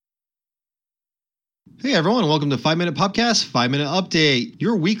Hey everyone, welcome to 5 Minute Podcast, 5 Minute Update,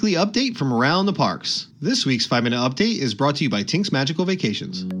 your weekly update from around the parks. This week's 5 Minute Update is brought to you by Tink's Magical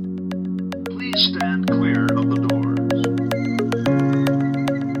Vacations. Please stand clear of the doors.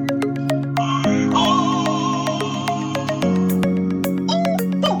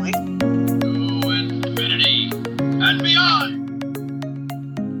 To infinity and beyond!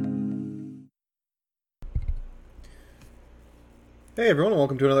 Hey everyone, and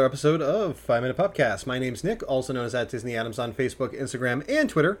welcome to another episode of 5 Minute Podcast. My name's Nick, also known as @DisneyAdams on Facebook, Instagram, and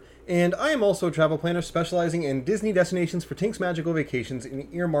Twitter, and I am also a travel planner specializing in Disney destinations for Tink's Magical Vacations, an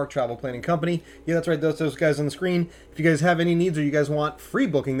earmarked travel planning company. Yeah, that's right, those guys on the screen. If you guys have any needs or you guys want free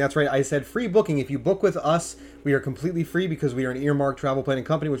booking, that's right, I said free booking. If you book with us, we are completely free because we are an earmarked travel planning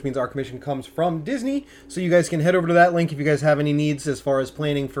company, which means our commission comes from Disney. So you guys can head over to that link if you guys have any needs as far as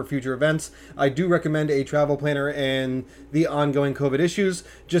planning for future events. I do recommend a travel planner and the ongoing COVID issues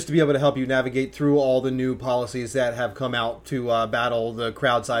just to be able to help you navigate through all the new policies that have come out to battle the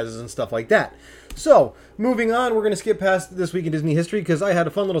crowd sizes and stuff like that. So, moving on, we're going to skip past This Week in Disney History because I had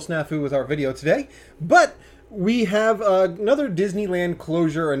a fun little snafu with our video today. But we have another Disneyland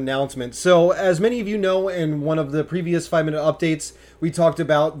closure announcement. So, as many of you know, in one of the previous 5 Minute Updates, we talked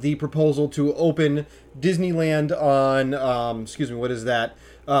about the proposal to open Disneyland on,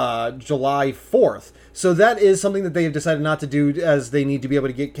 July 4th. So that is something that they have decided not to do, as they need to be able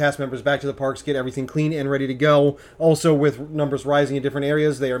to get cast members back to the parks, get everything clean and ready to go. Also, with numbers rising in different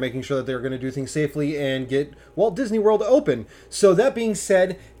areas, they are making sure that they're going to do things safely and get Walt Disney World open. So that being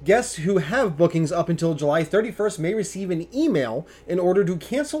said, guests who have bookings up until July 31st may receive an email in order to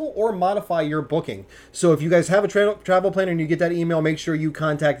cancel or modify your booking. So if you guys have a travel planner and you get that email, make sure you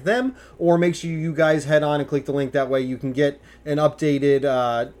contact them, or make sure you guys head on and click the link. That way you can get an updated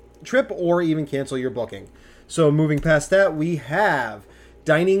trip or even cancel your booking. So moving past that, we have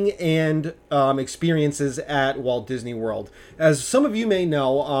dining and experiences at Walt Disney World. As some of you may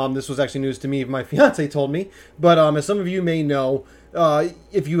know, this was actually news to me, my fiance told me, but as some of you may know,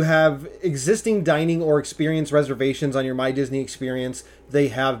 if you have existing dining or experience reservations on your My Disney Experience, they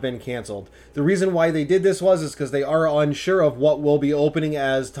have been canceled. The reason why they did this is because they are unsure of what will be opening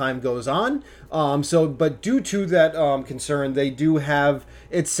as time goes on. But due to that concern, they do have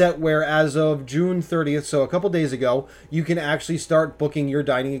it set where as of June 30th, so a couple days ago, you can actually start booking your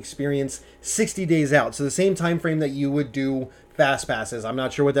dining experience 60 days out. So the same time frame that you would do Fast Passes. I'm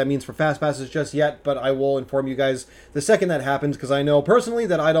not sure what that means for Fast Passes just yet, but I will inform you guys the second that happens, because I know personally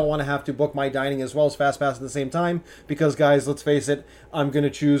that I don't want to have to book my dining as well as Fast Pass at the same time, because guys, let's face it, I'm going to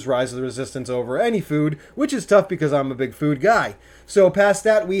choose Rise of the Resistance over any food, which is tough because I'm a big food guy. So past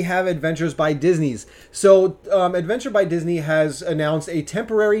that, we have Adventures by Disney's. So Adventure by Disney has announced a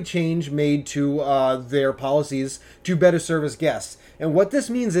temporary change made to their policies to better service guests. And what this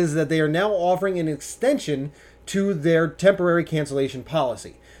means is that they are now offering an extension to their temporary cancellation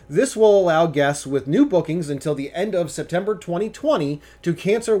policy. This will allow guests with new bookings until the end of September 2020 to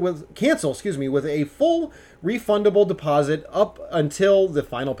cancel with a full refundable deposit up until the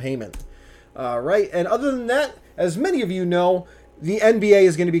final payment. Right, and other than that, as many of you know, the NBA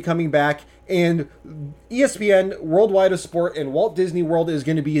is going to be coming back, and ESPN, Worldwide of Sport, and Walt Disney World is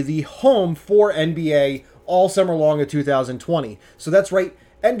going to be the home for NBA all summer long of 2020. So that's right,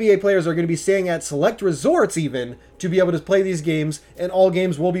 NBA players are going to be staying at select resorts even to be able to play these games, and all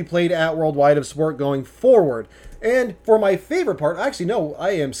games will be played at Worldwide of Sport going forward. And for my favorite part, actually no,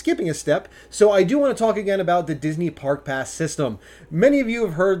 I am skipping a step, so I do want to talk again about the Disney Park Pass system. Many of you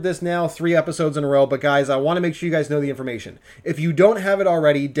have heard this now 3 episodes in a row, but guys, I want to make sure you guys know the information. If you don't have it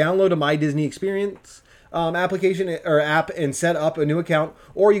already, download a My Disney Experience application or app and set up a new account,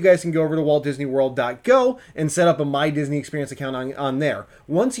 or you guys can go over to waltdisneyworld.go and set up a My Disney Experience account on there.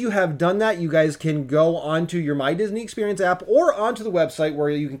 Once you have done that, you guys can go onto your My Disney Experience app or onto the website, where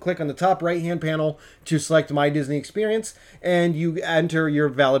you can click on the top right hand panel to select My Disney Experience, and you enter your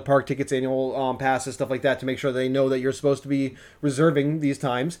valid park tickets, annual passes, stuff like that, to make sure they know that you're supposed to be reserving these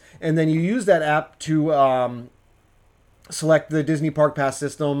times, and then you use that app to select the Disney Park Pass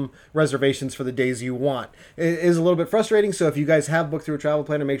system reservations for the days you want. It is a little bit frustrating, so if you guys have booked through a travel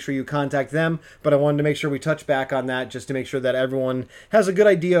planner, make sure you contact them, but I wanted to make sure we touch back on that just to make sure that everyone has a good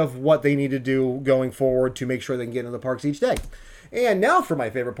idea of what they need to do going forward to make sure they can get into the parks each day. And now for my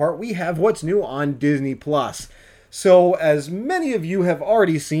favorite part, we have what's new on Disney Plus. So as many of you have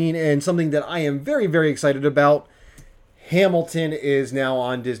already seen, and something that I am very, very excited about, Hamilton is now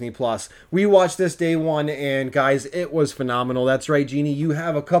on Disney Plus. We watched this day one, and guys, it was phenomenal. That's right, Jeannie. You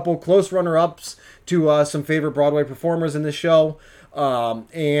have a couple close runner-ups to some favorite Broadway performers in the show.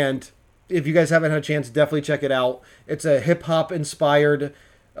 And if you guys haven't had a chance, definitely check it out. It's a hip-hop inspired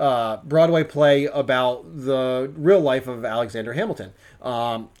Broadway play about the real life of Alexander Hamilton.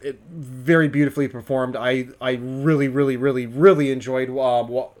 Very beautifully performed. I really, really, really, really enjoyed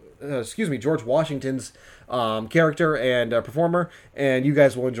George Washington's character and performer, and you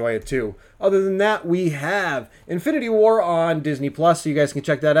guys will enjoy it too. Other than that, we have Infinity War on Disney Plus, so you guys can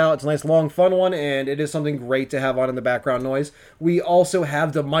check that out. It's a nice, long, fun one, and it is something great to have on in the background noise. We also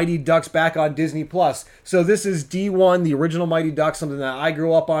have the Mighty Ducks back on Disney Plus. So this is D1, the original Mighty Ducks, something that I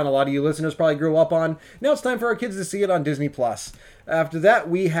grew up on. A lot of you listeners probably grew up on. Now it's time for our kids to see it on Disney Plus. After that,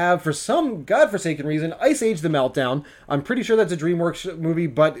 we have, for some godforsaken reason, Ice Age: The Meltdown. I'm pretty sure that's a DreamWorks movie,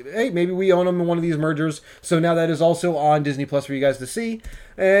 but hey, maybe we own them in one of these mergers. So now that is also on Disney Plus for you guys to see.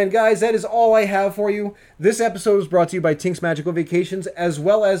 And guys, that is all I have for you. This episode was brought to you by Tink's Magical Vacations, as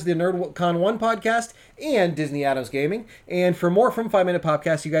well as the NerdCon 1 podcast and Disney Adams Gaming. And for more from 5 Minute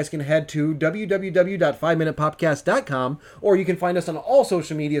Podcast, you guys can head to www.5minutepodcast.com, or you can find us on all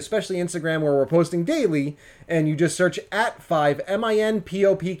social media, especially Instagram, where we're posting daily, and you just search at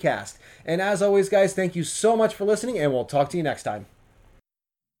 5MINPOPcast. And as always, guys, thank you so much for listening, and we'll talk to you next time.